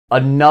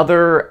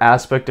Another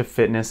aspect of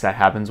fitness that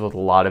happens with a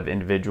lot of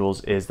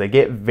individuals is they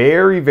get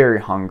very,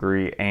 very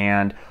hungry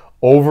and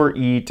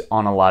overeat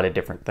on a lot of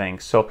different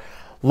things. So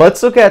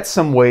let's look at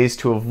some ways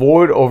to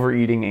avoid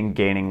overeating and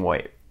gaining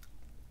weight.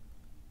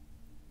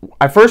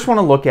 I first want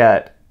to look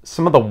at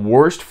some of the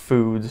worst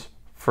foods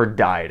for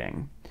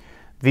dieting.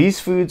 These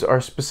foods are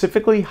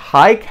specifically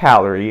high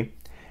calorie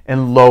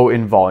and low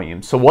in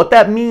volume. So what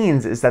that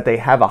means is that they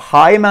have a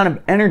high amount of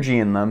energy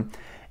in them,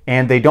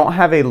 and they don't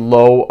have a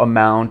low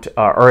amount,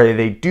 or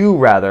they do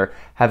rather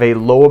have a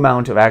low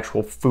amount of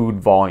actual food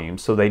volume,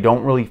 so they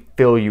don't really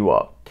fill you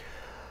up.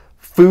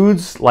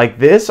 Foods like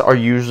this are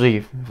usually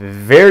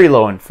very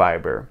low in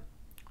fiber,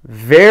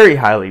 very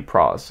highly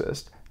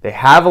processed. They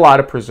have a lot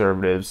of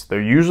preservatives.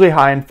 They're usually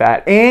high in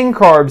fat and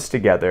carbs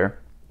together.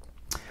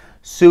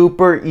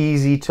 Super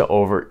easy to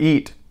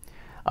overeat.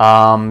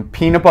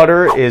 Peanut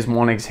butter is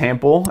one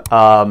example.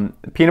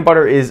 Peanut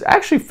butter is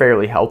actually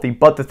fairly healthy,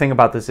 but the thing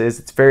about this is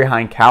it's very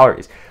high in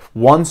calories.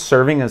 One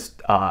serving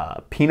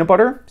of peanut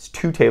butter is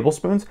 2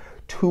 tablespoons,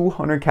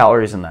 200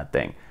 calories in that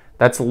thing.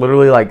 That's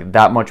literally like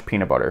that much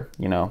peanut butter,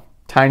 you know,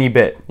 tiny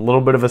bit, a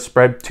little bit of a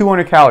spread,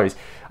 200 calories.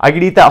 I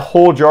could eat that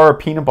whole jar of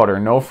peanut butter,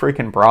 no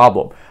freaking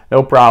problem,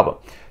 no problem.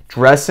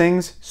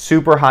 Dressings,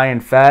 super high in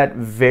fat,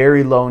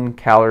 very low in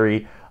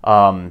calorie,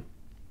 very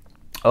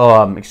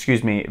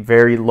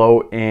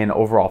low in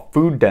overall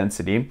food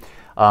density.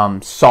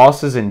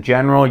 Sauces in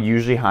general,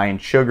 usually high in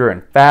sugar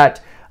and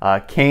fat.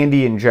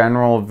 Candy in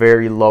general,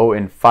 very low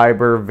in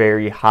fiber,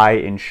 very high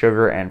in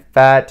sugar and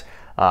fat.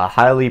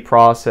 Highly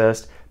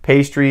processed.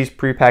 Pastries,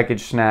 prepackaged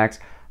snacks,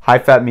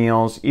 high-fat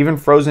meals, even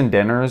frozen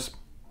dinners.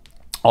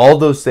 All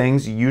those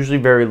things, usually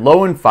very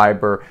low in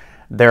fiber.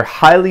 They're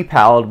highly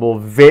palatable,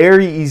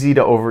 very easy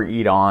to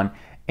overeat on,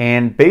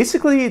 and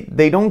basically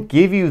they don't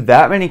give you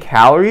that many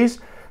calories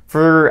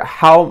for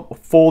how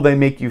full they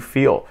make you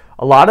feel.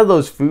 A lot of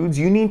those foods,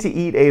 you need to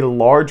eat a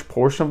large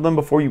portion of them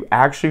before you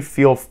actually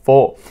feel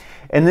full.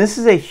 And this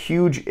is a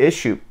huge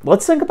issue.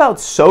 Let's think about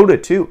soda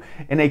too.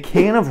 In a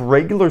can of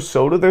regular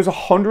soda, there's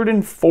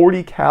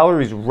 140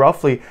 calories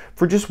roughly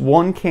for just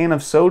one can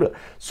of soda.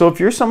 So if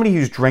you're somebody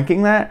who's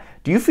drinking that,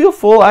 do you feel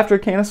full after a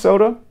can of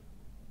soda?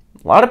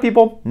 A lot of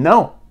people,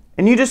 no.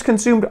 And you just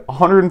consumed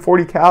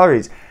 140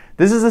 calories.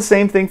 This is the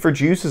same thing for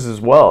juices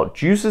as well.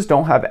 Juices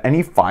don't have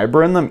any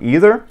fiber in them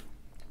either.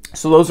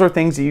 So those are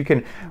things that you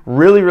can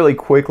really, really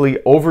quickly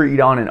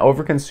overeat on and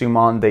overconsume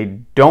on. They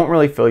don't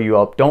really fill you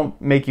up, don't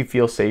make you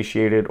feel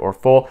satiated or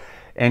full,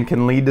 and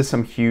can lead to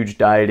some huge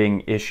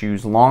dieting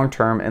issues long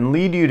term and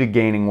lead you to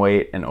gaining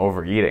weight and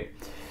overeating.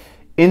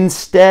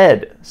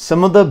 Instead,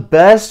 some of the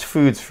best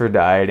foods for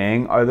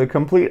dieting are the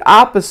complete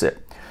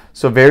opposite.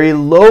 So very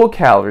low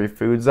calorie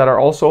foods that are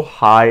also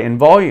high in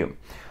volume.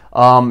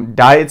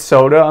 Diet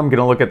soda, I'm going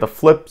to look at the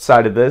flip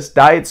side of this.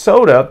 Diet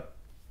soda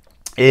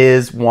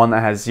is one that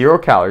has 0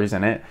 calories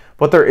in it,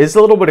 but there is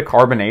a little bit of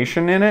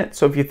carbonation in it.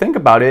 So if you think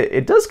about it,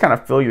 it does kind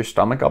of fill your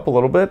stomach up a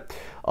little bit.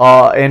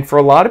 And for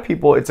a lot of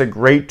people, it's a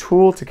great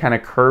tool to kind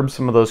of curb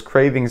some of those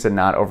cravings and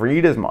not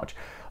overeat as much.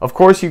 Of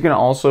course, you can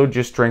also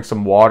just drink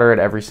some water at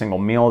every single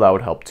meal. That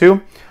would help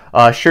too.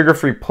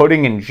 Sugar-free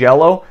pudding and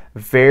Jell-O,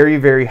 very,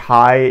 very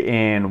high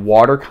in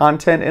water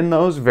content in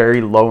those, very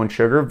low in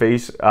sugar,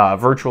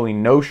 virtually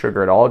no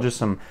sugar at all, just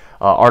some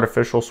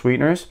artificial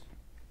sweeteners.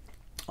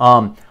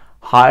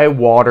 High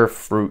water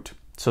fruit,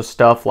 so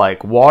stuff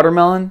like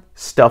watermelon,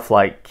 stuff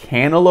like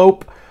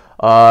cantaloupe,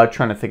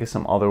 trying to think of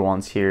some other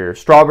ones here,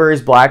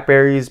 strawberries,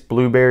 blackberries,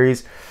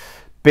 blueberries.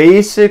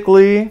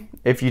 Basically,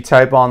 if you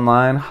type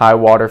online high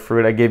water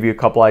fruit, I gave you a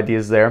couple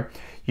ideas there.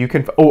 You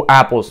can,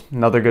 apples,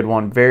 another good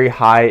one, very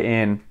high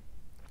in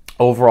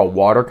overall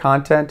water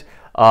content.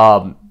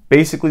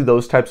 Basically,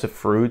 those types of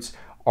fruits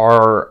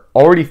are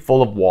already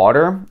full of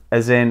water,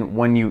 as in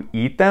when you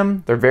eat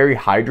them, they're very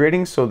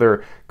hydrating, so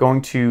they're going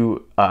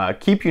to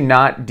keep you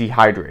not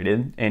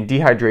dehydrated, and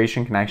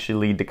dehydration can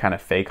actually lead to kind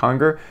of fake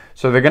hunger.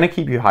 So they're going to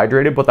keep you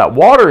hydrated, but that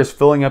water is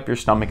filling up your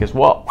stomach as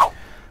well.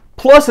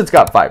 Plus, it's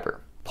got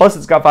fiber.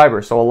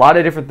 So a lot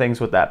of different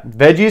things with that.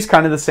 Veggies,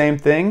 kind of the same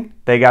thing.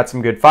 They got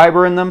some good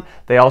fiber in them.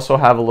 They also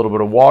have a little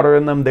bit of water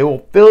in them. They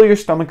will fill your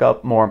stomach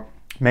up more,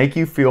 make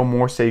you feel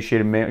more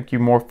satiated, make you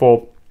more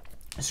full.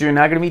 So you're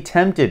not going to be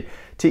tempted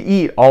to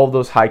eat all of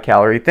those high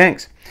calorie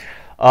things.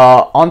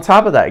 On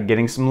top of that,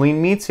 getting some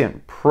lean meats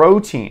in.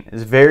 Protein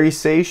is very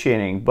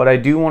satiating, but I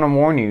do want to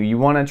warn you, you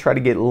want to try to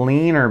get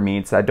leaner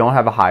meats that don't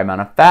have a high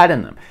amount of fat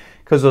in them.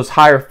 Because those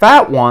higher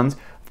fat ones,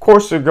 of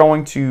course, they're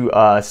going to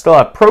still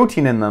have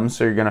protein in them,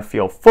 so you're going to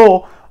feel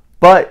full,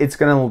 but it's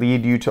going to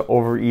lead you to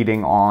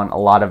overeating on a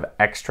lot of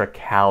extra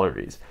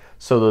calories.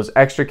 So those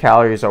extra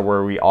calories are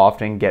where we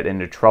often get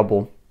into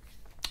trouble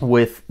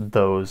with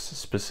those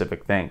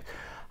specific things.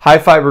 High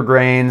fiber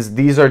grains,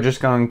 these are just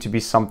going to be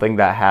something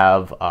that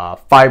have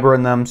fiber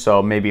in them,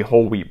 so maybe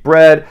whole wheat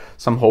bread,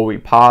 some whole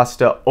wheat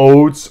pasta.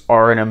 Oats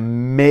are an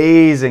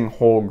amazing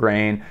whole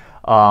grain.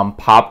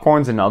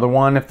 Popcorn's another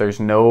one, if there's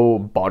no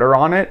butter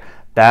on it.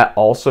 That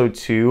also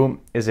too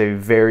is a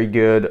very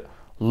good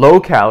low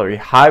calorie,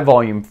 high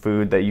volume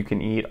food that you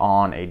can eat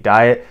on a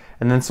diet.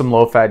 and then some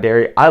low-fat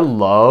dairy. I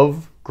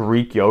love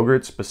Greek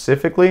yogurt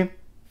specifically,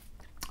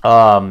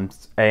 and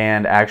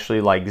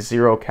actually like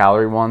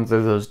 0-calorie ones.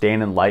 There's those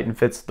Dan and Lighten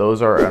Fits.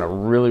 Those are a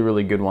really,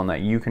 really good one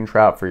that you can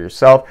try out for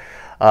yourself.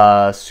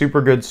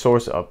 Super good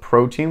source of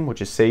protein,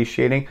 which is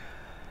satiating.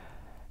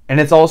 And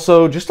it's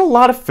also just a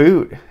lot of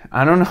food.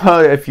 I don't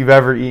know if you've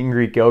ever eaten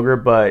Greek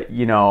yogurt, but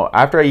you know,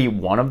 after I eat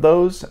one of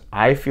those,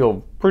 I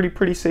feel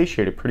pretty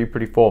satiated,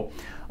 pretty full.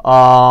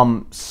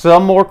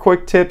 Some more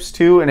quick tips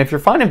too, and if you're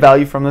finding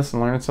value from this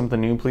and learning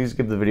something new, please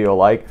give the video a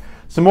like.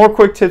 Some more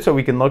quick tips that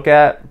we can look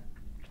at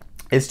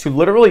is to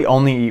literally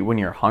only eat when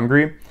you're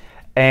hungry.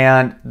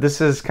 And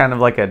this is kind of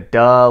like a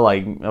duh,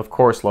 like, of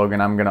course,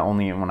 Logan, I'm gonna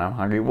only eat when I'm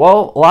hungry.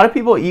 Well, a lot of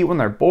people eat when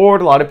they're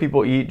bored. A lot of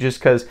people eat just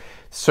because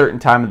certain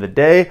time of the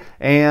day.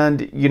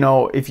 And you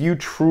know, if you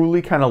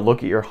truly kind of look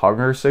at your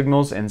hunger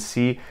signals and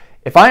see,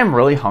 if I am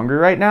really hungry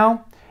right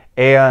now,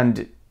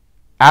 and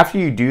after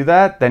you do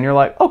that, then you're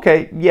like,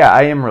 okay, yeah,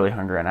 I am really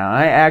hungry right now, and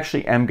I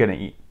actually am gonna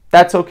eat.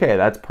 That's okay,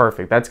 that's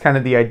perfect. That's kind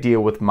of the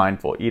idea with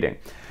mindful eating.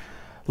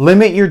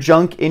 Limit your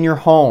junk in your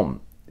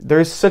home.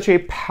 There's such a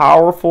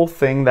powerful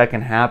thing that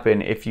can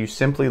happen if you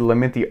simply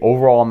limit the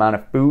overall amount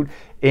of food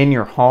in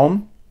your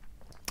home.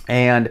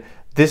 And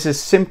this is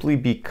simply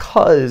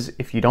because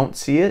if you don't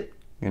see it,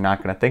 you're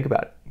not going to think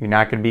about it. You're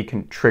not going to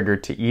be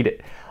triggered to eat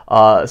it.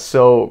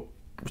 So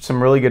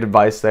some really good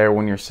advice there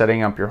when you're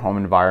setting up your home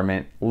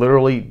environment.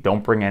 Literally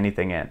don't bring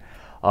anything in.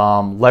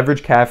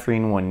 Leverage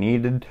caffeine when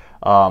needed,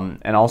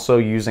 and also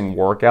using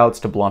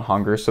workouts to blunt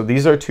hunger. So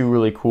these are two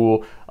really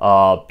cool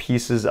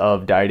pieces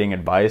of dieting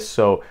advice.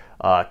 So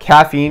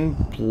caffeine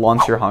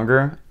blunts your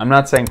hunger. I'm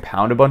not saying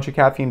pound a bunch of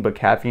caffeine, but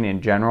caffeine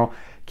in general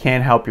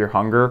can help your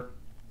hunger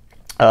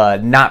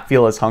not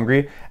feel as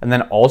hungry. And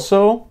then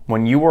also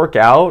when you work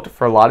out,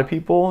 for a lot of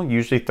people,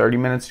 usually 30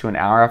 minutes to an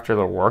hour after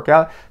their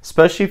workout,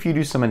 especially if you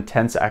do some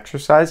intense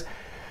exercise,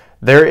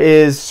 there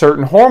is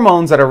certain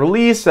hormones that are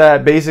released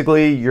that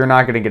basically you're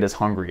not going to get as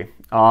hungry.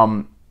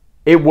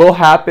 It will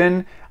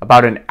happen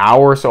about an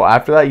hour or so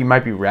after that. You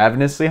might be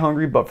ravenously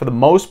hungry, but for the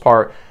most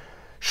part,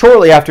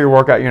 shortly after your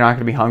workout, you're not going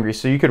to be hungry.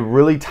 So you could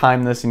really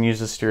time this and use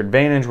this to your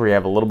advantage, where you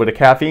have a little bit of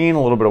caffeine,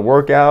 a little bit of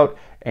workout,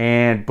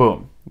 and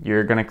boom,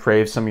 you're going to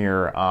crave some of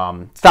your,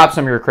 stop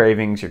some of your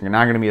cravings. You're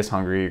not going to be as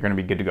hungry. You're going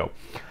to be good to go.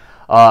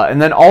 And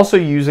then also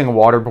using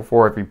water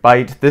before every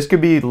bite. This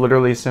could be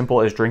literally as simple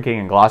as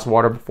drinking a glass of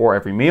water before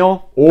every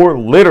meal, or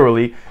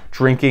literally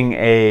drinking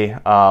a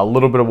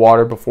little bit of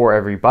water before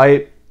every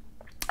bite.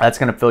 That's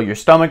going to fill your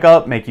stomach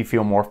up, make you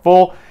feel more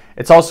full.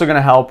 It's also going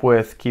to help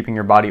with keeping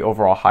your body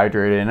overall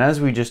hydrated. And as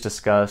we just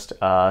discussed,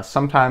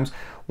 sometimes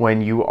when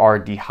you are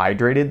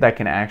dehydrated, that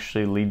can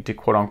actually lead to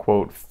quote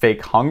unquote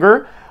fake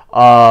hunger.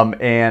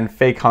 And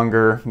fake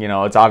hunger, you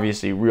know, it's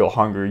obviously real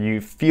hunger. You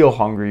feel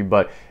hungry,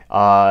 but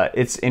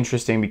it's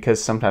interesting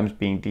because sometimes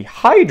being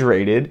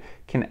dehydrated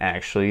can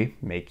actually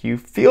make you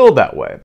feel that way.